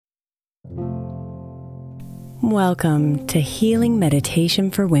Welcome to Healing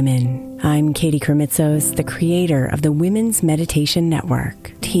Meditation for Women. I'm Katie Kremitzos, the creator of the Women's Meditation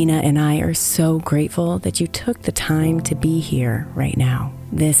Network. Tina and I are so grateful that you took the time to be here right now.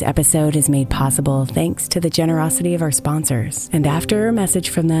 This episode is made possible thanks to the generosity of our sponsors. And after a message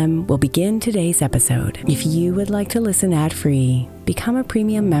from them, we'll begin today's episode. If you would like to listen ad-free, become a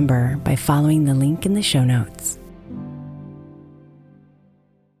premium member by following the link in the show notes.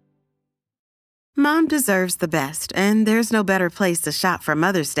 Mom deserves the best, and there's no better place to shop for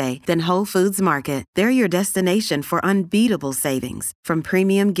Mother's Day than Whole Foods Market. They're your destination for unbeatable savings, from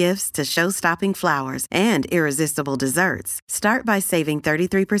premium gifts to show-stopping flowers and irresistible desserts. Start by saving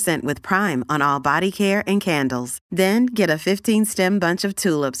 33% with Prime on all body care and candles. Then get a 15-stem bunch of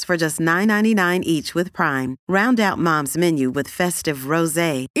tulips for just $9.99 each with Prime. Round out Mom's menu with festive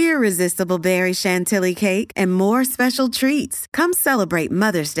rosé, irresistible berry chantilly cake, and more special treats. Come celebrate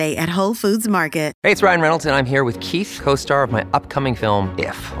Mother's Day at Whole Foods Market. Hey, it's Ryan Reynolds, and I'm here with Keith, co-star of my upcoming film,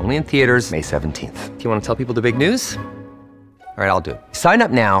 If, only in theaters May 17th. Do you want to tell people the big news? All right, I'll do it. Sign up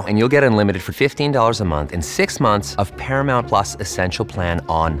now and you'll get unlimited for $15 a month and 6 months of Paramount Plus Essential Plan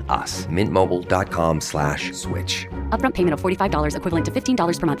on us. MintMobile.com/switch. Upfront payment of $45 equivalent to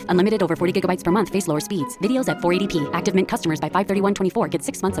 $15 per month. Unlimited over 40 gigabytes per month. Face lower speeds. Videos at 480p. Active Mint customers by 531.24 get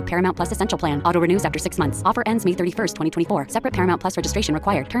 6 months of Paramount Plus Essential Plan. Auto renews after 6 months. Offer ends May 31st, 2024. Separate Paramount Plus registration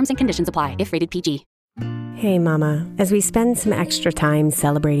required. Terms and conditions apply if rated PG. Hey Mama, as we spend some extra time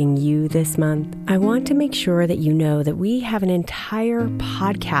celebrating you this month, I want to make sure that you know that we have an entire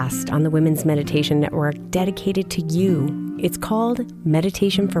podcast on the Women's Meditation Network dedicated to you. It's called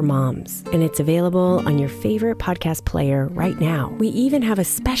Meditation for Moms, and it's available on your favorite podcast player right now. We even have a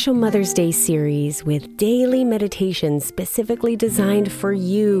special Mother's Day series with daily meditations specifically designed for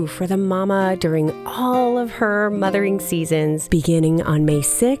you, for the mama, during all of her mothering seasons, beginning on May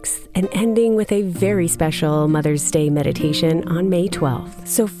 6th and ending with a very special Mother's Day meditation on May 12th.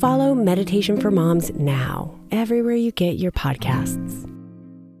 So follow Meditation for Moms now, everywhere you get your podcasts.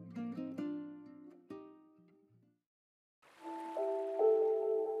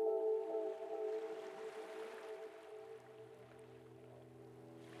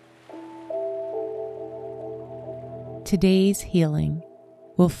 Today's healing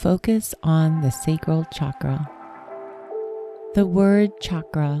will focus on the sacral chakra. The word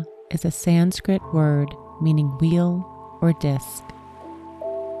chakra is a Sanskrit word meaning wheel or disc.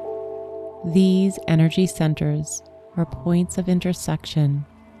 These energy centers are points of intersection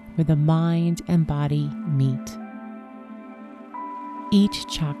where the mind and body meet. Each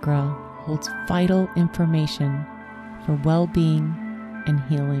chakra holds vital information for well-being and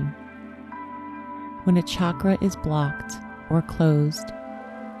healing. When a chakra is blocked or closed,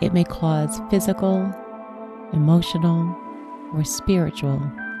 it may cause physical, emotional, or spiritual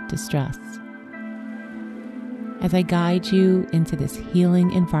distress. As I guide you into this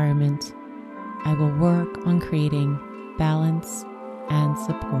healing environment, I will work on creating balance and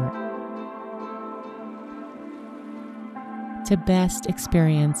support. To best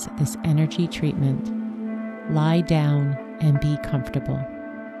experience this energy treatment, lie down and be comfortable.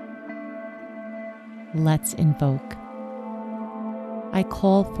 Let's invoke. I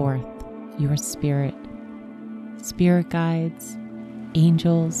call forth your spirit guides,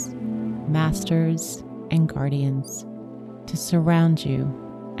 angels, masters, and guardians to surround you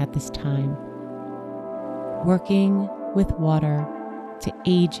at this time, working with water to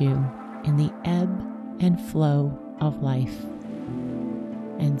aid you in the ebb and flow of life.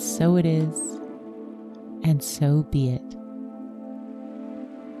 And so it is, and so be it.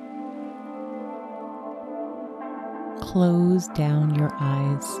 Close down your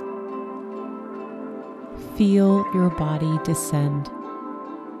eyes. Feel your body descend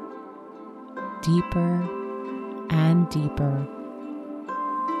deeper and deeper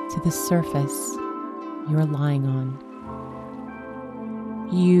to the surface you're lying on.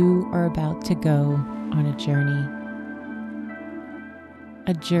 You are about to go on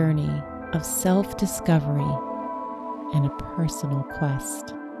a journey of self-discovery and a personal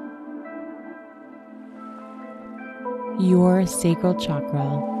quest. Your sacral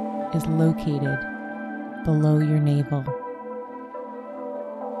chakra is located below your navel.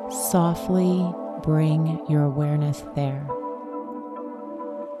 Softly bring your awareness there.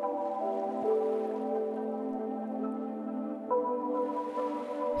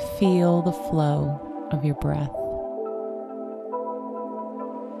 Feel the flow of your breath.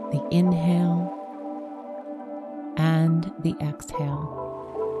 The inhale and the exhale.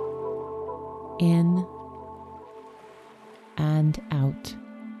 In and out.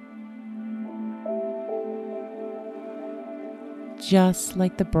 Just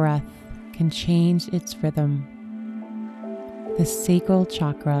like the breath can change its rhythm. The sacral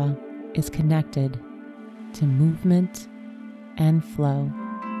chakra is connected to movement and flow.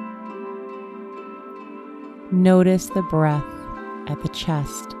 Notice the breath at the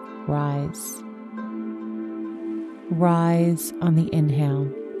chest rise. Rise on the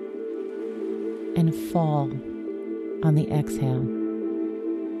inhale and fall on the exhale.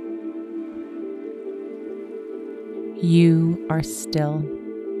 You are still,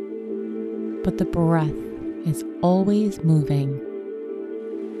 but the breath is always moving,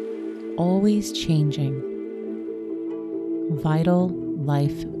 always changing. Vital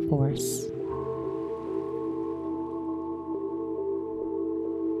life force.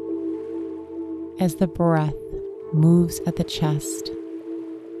 As the breath moves at the chest,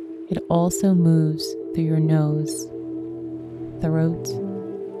 it also moves through your nose, throat,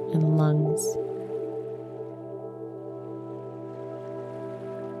 and lungs.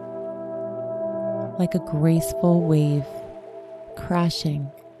 Like a graceful wave crashing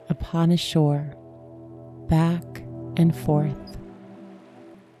upon a shore, back and forth,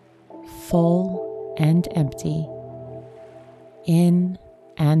 full and empty, in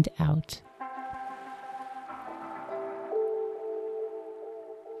and out.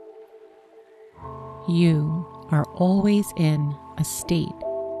 You are always in a state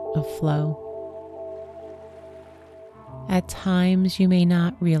of flow. At times you may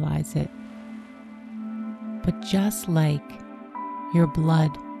not realize it, but just like your blood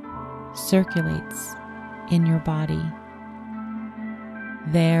circulates in your body,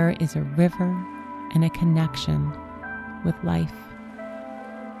 there is a river and a connection with life.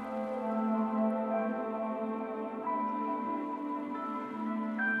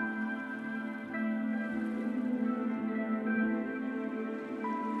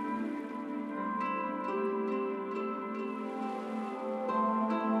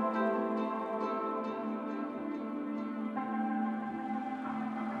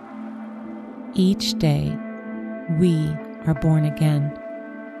 Each day, we are born again.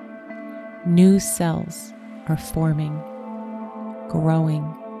 New cells are forming, growing,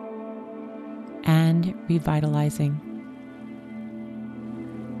 and revitalizing.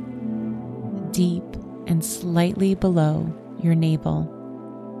 Deep and slightly below your navel,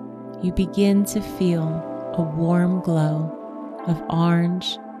 you begin to feel a warm glow of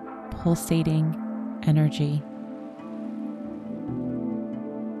orange, pulsating energy.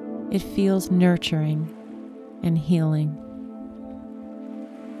 It feels nurturing and healing.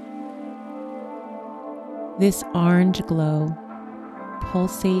 This orange glow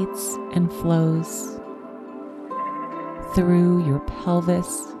pulsates and flows through your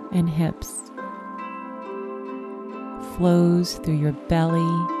pelvis and hips, flows through your belly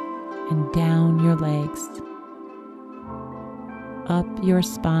and down your legs, up your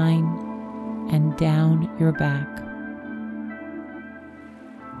spine and down your back.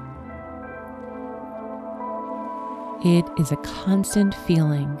 It is a constant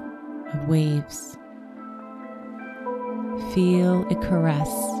feeling of waves. Feel it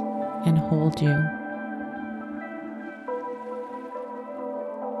caress and hold you.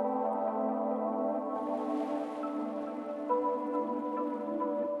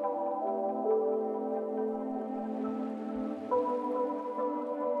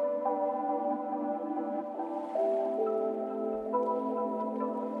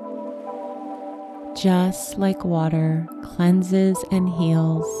 Just like water cleanses and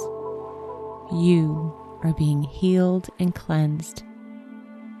heals, you are being healed and cleansed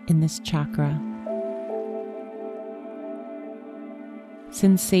in this chakra.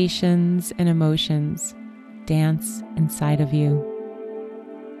 Sensations and emotions dance inside of you,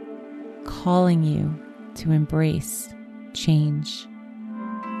 calling you to embrace change.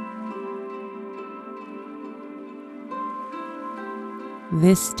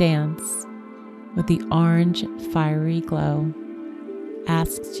 This dance with the orange fiery glow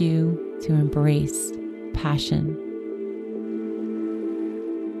asks you to embrace passion,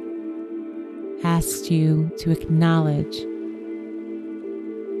 asks you to acknowledge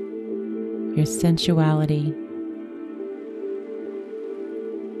your sensuality,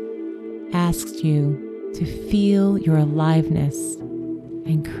 asks you to feel your aliveness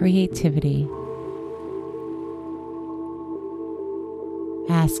and creativity,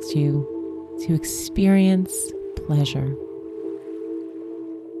 asks you to experience pleasure.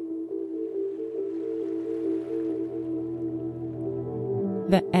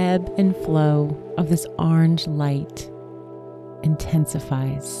 The ebb and flow of this orange light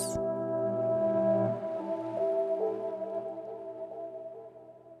intensifies.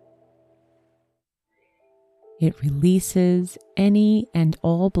 It releases any and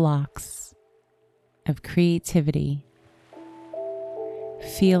all blocks of creativity,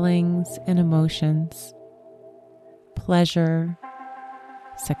 feelings and emotions, pleasure,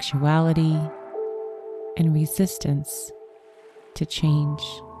 sexuality, and resistance to change.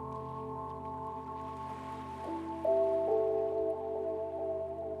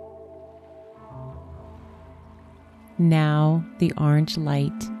 Now the orange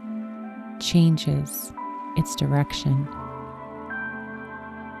light changes its direction.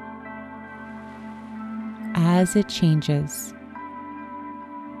 As it changes,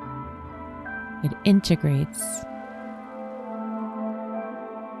 it integrates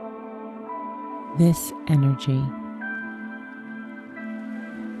this energy.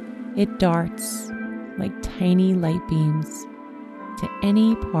 It darts like tiny light beams to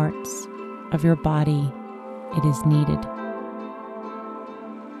any parts of your body it is needed.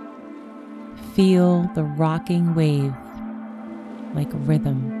 Feel the rocking wave like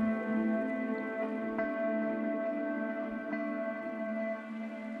rhythm.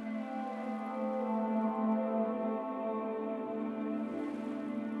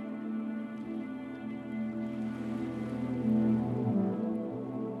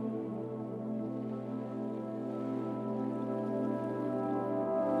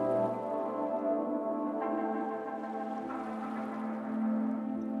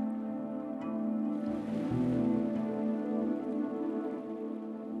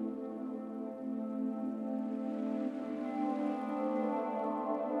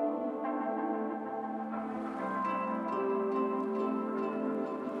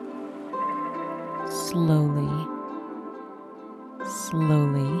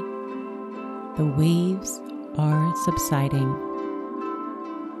 Slowly, the waves are subsiding.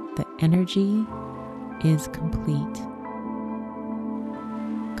 The energy is complete.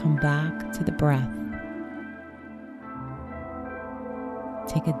 Come back to the breath.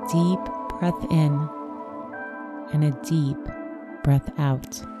 Take a deep breath in and a deep breath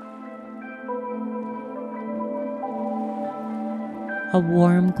out. A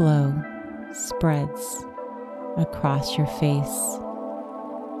warm glow spreads across your face.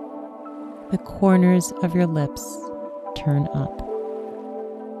 The corners of your lips turn up.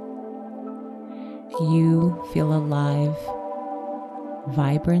 You feel alive,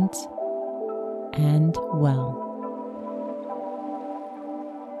 vibrant, and well.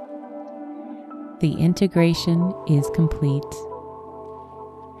 The integration is complete.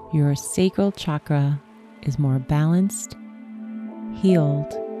 Your sacral chakra is more balanced,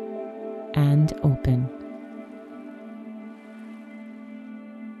 healed, and open.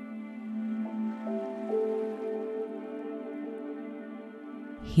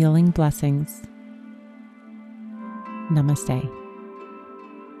 Healing blessings. Namaste.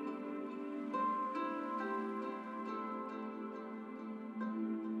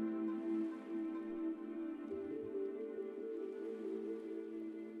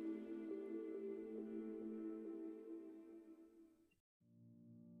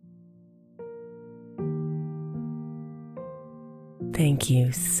 Thank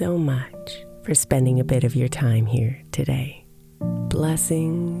you so much for spending a bit of your time here today.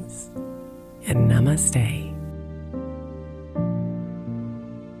 Blessings and namaste.